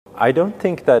I don't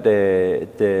think that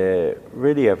there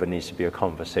really ever needs to be a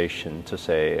conversation to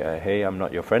say, hey, I'm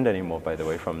not your friend anymore, by the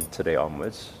way, from today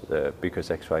onwards, because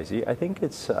XYZ. I think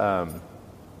it's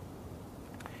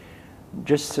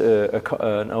just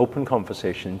an open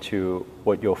conversation to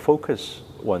what your focus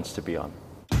wants to be on.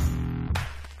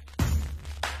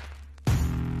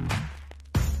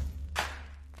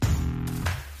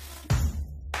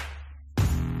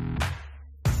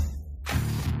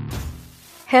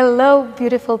 Hello,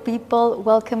 beautiful people.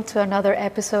 Welcome to another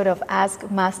episode of Ask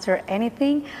Master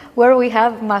Anything, where we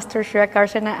have Master Shreya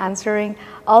Karshana answering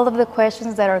all of the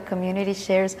questions that our community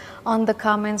shares on the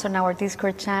comments on our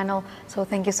Discord channel. So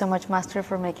thank you so much, Master,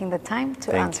 for making the time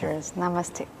to answer us.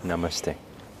 Namaste. Namaste.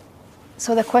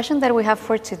 So the question that we have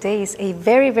for today is a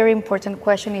very, very important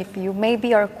question. If you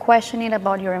maybe are questioning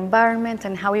about your environment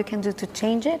and how you can do to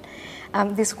change it,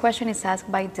 this question is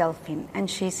asked by Delphine, and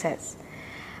she says,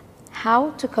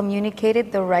 how to communicate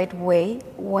it the right way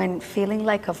when feeling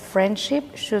like a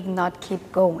friendship should not keep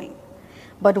going,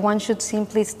 but one should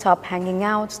simply stop hanging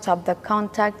out, stop the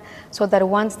contact, so that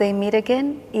once they meet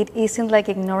again, it isn't like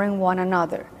ignoring one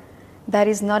another. That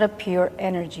is not a pure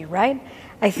energy, right?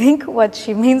 I think what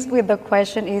she means with the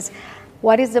question is,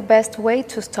 what is the best way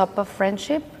to stop a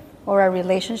friendship or a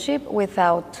relationship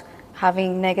without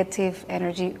having negative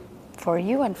energy for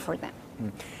you and for them?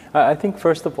 I think,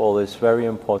 first of all, it's very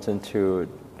important to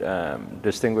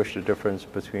distinguish the difference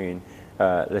between,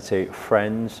 let's say,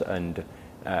 friends and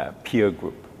peer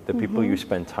group, the people you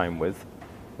spend time with.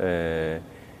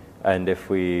 And if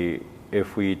we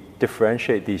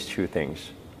differentiate these two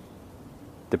things,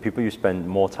 the people you spend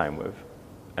more time with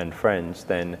and friends,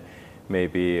 then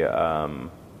maybe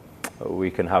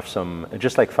we can have some,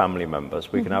 just like family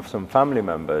members, we can have some family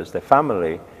members, they're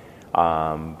family,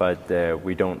 but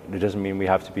we don't. It doesn't mean we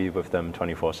have to be with them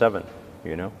 24/7,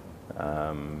 you know,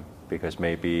 because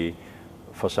maybe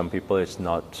for some people it's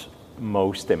not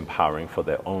most empowering for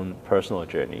their own personal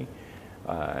journey,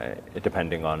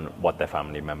 depending on what their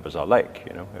family members are like.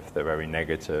 You know, if they're very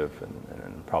negative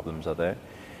and problems are there.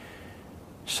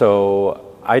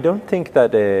 So I don't think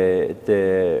that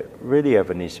there really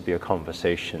ever needs to be a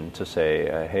conversation to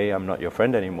say, hey, I'm not your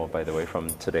friend anymore, by the way, from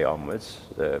today onwards,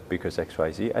 because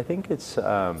XYZ. I think it's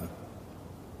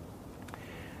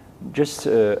just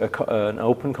an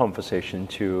open conversation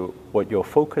to what your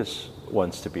focus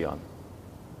wants to be on.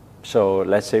 So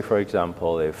let's say, for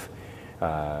example, if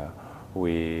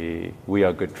we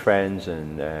are good friends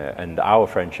and our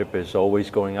friendship is always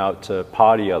going out to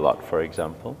party a lot, for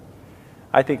example,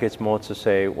 I think it's more to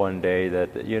say one day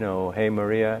that, you know, hey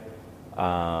Maria,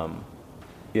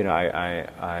 you know,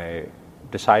 I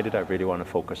decided I really want to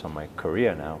focus on my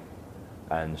career now,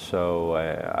 and so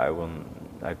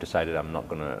I've decided I'm not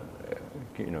going to,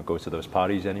 you know, go to those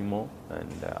parties anymore,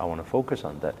 and I want to focus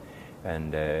on that.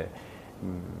 And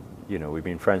you know, we've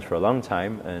been friends for a long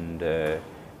time, and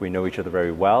we know each other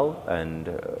very well, and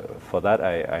for that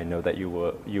I know that you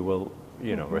will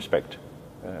you know, respect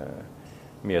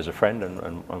me as a friend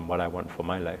and what I want for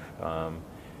my life.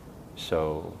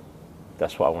 So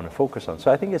that's what I want to focus on.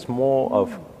 So I think it's more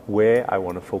of where I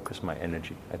want to focus my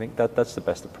energy. I think that's the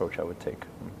best approach I would take.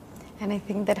 And I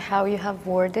think that how you have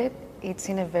worded, it's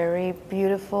in a very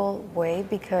beautiful way,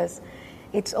 because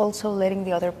it's also letting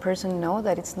the other person know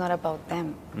that it's not about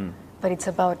them, but it's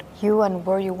about you and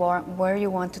where you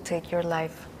want to take your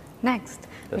life next.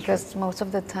 That's because right. Most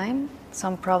of the time,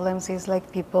 some problems is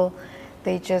like people,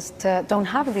 they just don't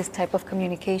have this type of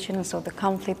communication, and so the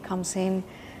conflict comes in.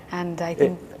 And I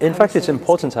think, in fact, it's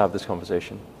important to have this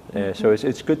conversation. So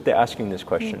it's good they're asking this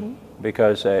question,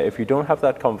 because if you don't have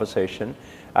that conversation,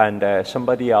 and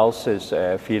somebody else is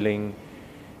feeling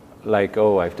like,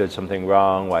 oh, I've done something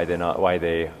wrong, why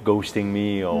they ghosting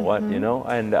me, or what, you know,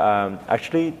 and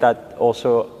actually that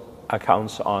also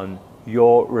accounts on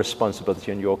your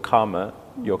responsibility and your karma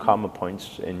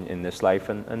points in this life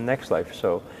and next life.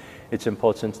 So it's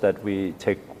important that we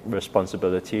take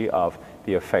responsibility of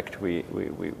the effect we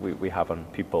have on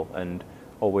people, and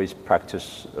always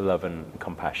practice love and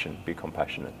compassion, be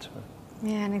compassionate.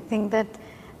 Yeah, and I think that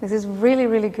this is really,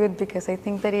 really good, because I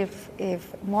think that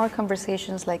if more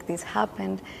conversations like this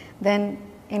happened, then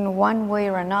in one way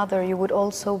or another you would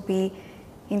also be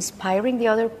inspiring the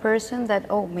other person that,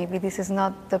 oh, maybe this is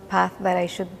not the path that I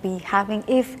should be having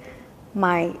if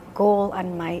my goal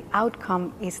and my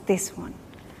outcome is this one.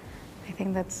 I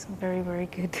think that's very, very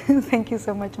good. Thank you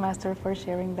so much, Master, for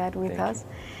sharing that with us.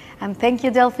 And thank you,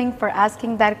 Delphine, for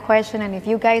asking that question. And if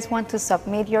you guys want to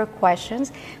submit your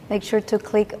questions, make sure to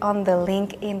click on the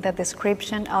link in the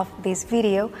description of this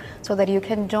video so that you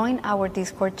can join our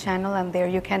Discord channel, and there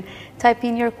you can type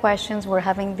in your questions. We're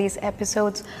having these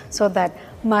episodes so that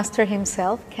Master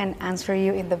himself can answer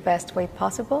you in the best way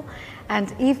possible.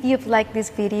 And if you've liked this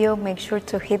video, make sure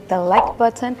to hit the like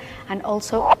button. And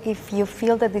also, if you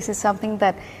feel that this is something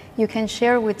that you can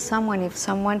share with someone, if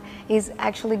someone is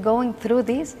actually going through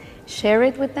this, share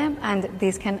it with them, and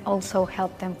this can also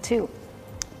help them too.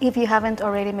 If you haven't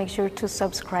already, make sure to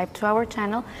subscribe to our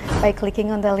channel by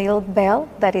clicking on the little bell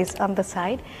that is on the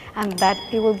side, and that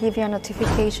it will give you a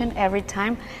notification every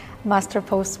time Master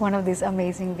posts one of these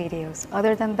amazing videos.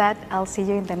 Other than that, I'll see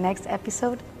you in the next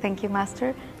episode. Thank you,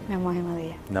 Master. Namo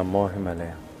Himalaya. Namo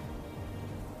Himalaya.